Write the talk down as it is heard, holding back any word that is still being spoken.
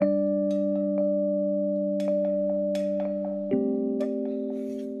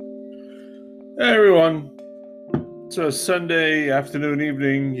Hey everyone, it's a Sunday afternoon,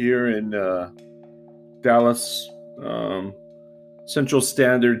 evening here in Dallas, Central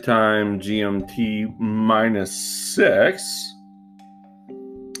Standard Time, GMT -6.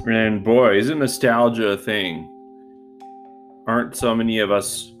 And boy, isn't nostalgia a thing? Aren't so many of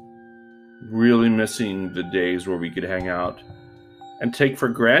us really missing the days where we could hang out and take for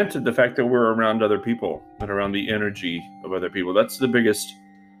granted the fact that we're around other people and around the energy of other people? That's the biggest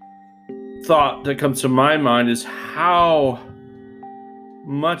thought that comes to my mind, is how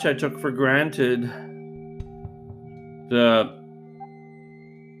much I took for granted the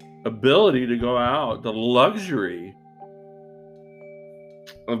ability to go out, the luxury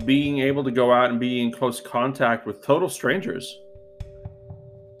of being able to go out and be in close contact with total strangers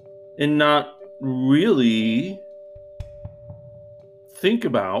and not really think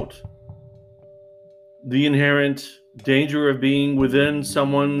about the inherent danger of being within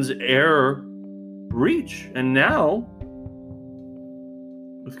someone's air reach. And now,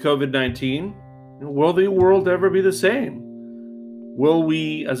 with COVID-19, will the world ever be the same? Will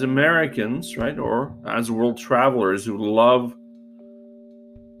we, as Americans, right, or as world travelers who love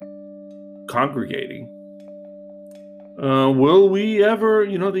congregating, will we ever,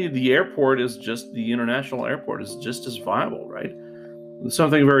 the airport is just, the international airport is just as viable, right? There's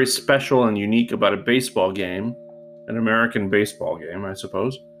something very special and unique about a baseball game, an American baseball game, I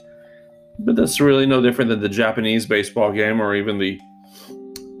suppose. But that's really no different than the Japanese baseball game or even the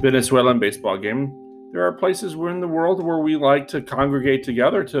Venezuelan baseball game. There are places in the world where we like to congregate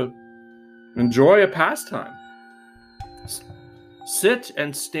together to enjoy a pastime. Sit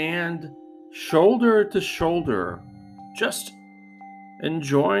and stand shoulder to shoulder, just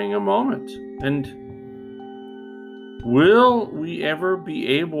enjoying a moment. And will we ever be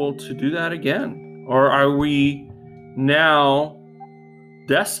able to do that again? Or are we now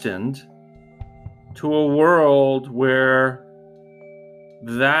destined to a world where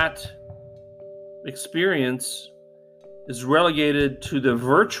that experience is relegated to the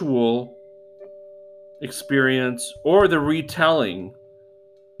virtual experience or the retelling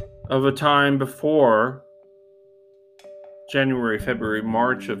of a time before January, February,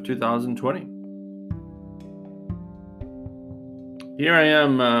 March of 2020? Here I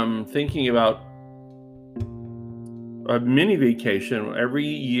am thinking about a mini vacation. Every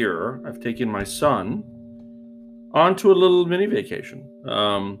year I've taken my son onto a little mini vacation.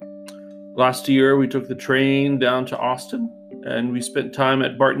 Last year we took the train down to Austin and we spent time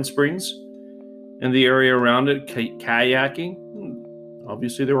at Barton Springs and the area around it, kayaking.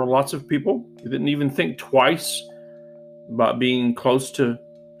 Obviously there were lots of people. We didn't even think twice about being close to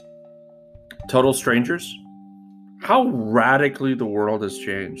total strangers. How radically the world has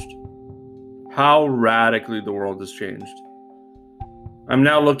changed. How radically the world has changed. I'm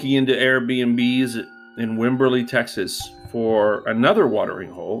now looking into Airbnbs in Wimberley, Texas for another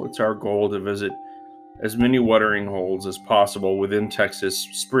watering hole. It's our goal to visit as many watering holes as possible within Texas,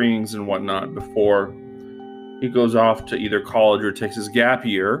 springs and whatnot, before he goes off to either college or takes his gap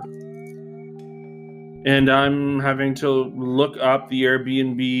year. And I'm having to look up the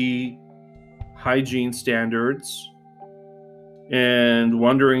Airbnb hygiene standards and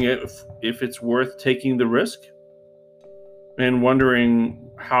wondering if it's worth taking the risk, and wondering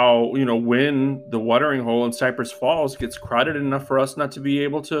how, when the watering hole in Cypress Falls gets crowded enough for us not to be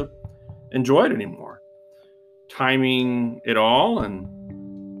able to enjoy it anymore. Timing it all and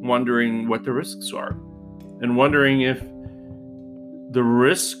wondering what the risks are, and wondering if the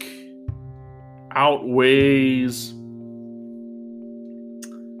risk outweighs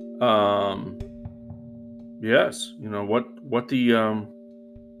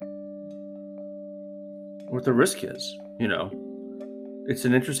what the risk is. It's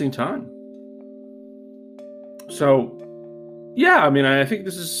an interesting time. So yeah, I think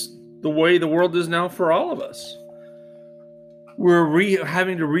this is the way the world is now for all of us. We're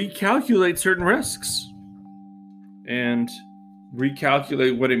having to recalculate certain risks and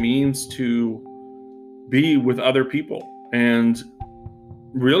recalculate what it means to be with other people, and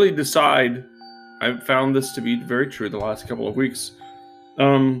really decide. I've found this to be very true the last couple of weeks.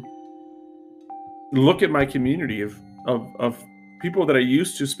 Look at my community of people that I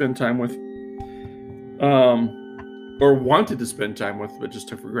used to spend time with, or wanted to spend time with, but just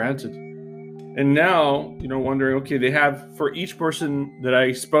took for granted. And now, wondering, okay, they have, for each person that I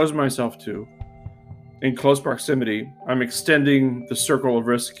expose myself to in close proximity, I'm extending the circle of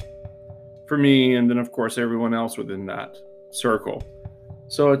risk for me, and then of course everyone else within that circle.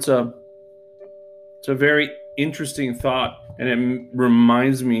 So it's a very interesting thought, and it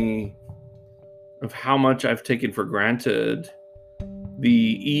reminds me of how much I've taken for granted the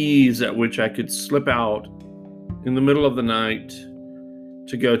ease at which I could slip out in the middle of the night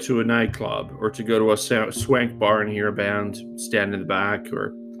to go to a nightclub or to go to a swank bar and hear a band stand in the back,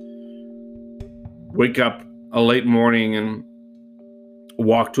 or wake up a late morning and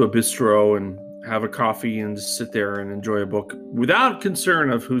walk to a bistro and have a coffee and just sit there and enjoy a book without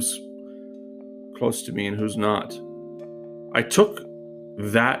concern of who's close to me and who's not. I took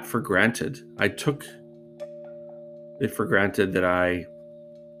that for granted. I took it for granted that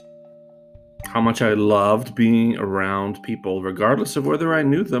how much I loved being around people, regardless of whether I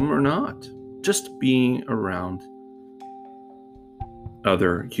knew them or not. Just being around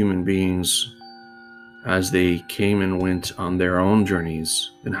other human beings as they came and went on their own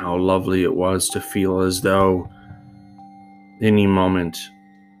journeys, and how lovely it was to feel as though any moment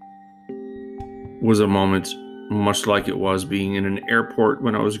was a moment much like it was being in an airport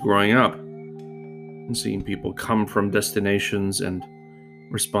when I was growing up and seeing people come from destinations and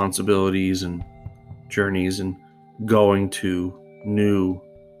responsibilities and journeys and going to new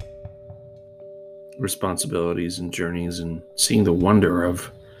responsibilities and journeys, and seeing the wonder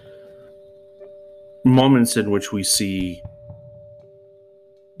of moments in which we see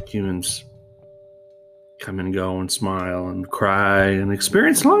humans come and go and smile and cry and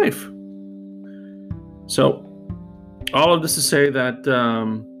experience life. So all of this to say that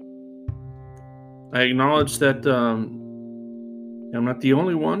I acknowledge that I'm not the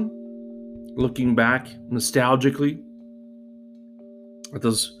only one looking back nostalgically at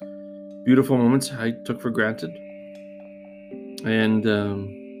those beautiful moments I took for granted, and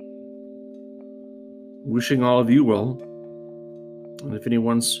wishing all of you well. And if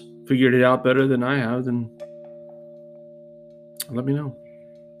anyone's figured it out better than I have, then let me know.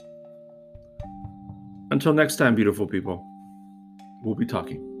 Until next time, beautiful people, we'll be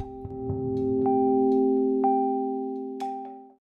talking.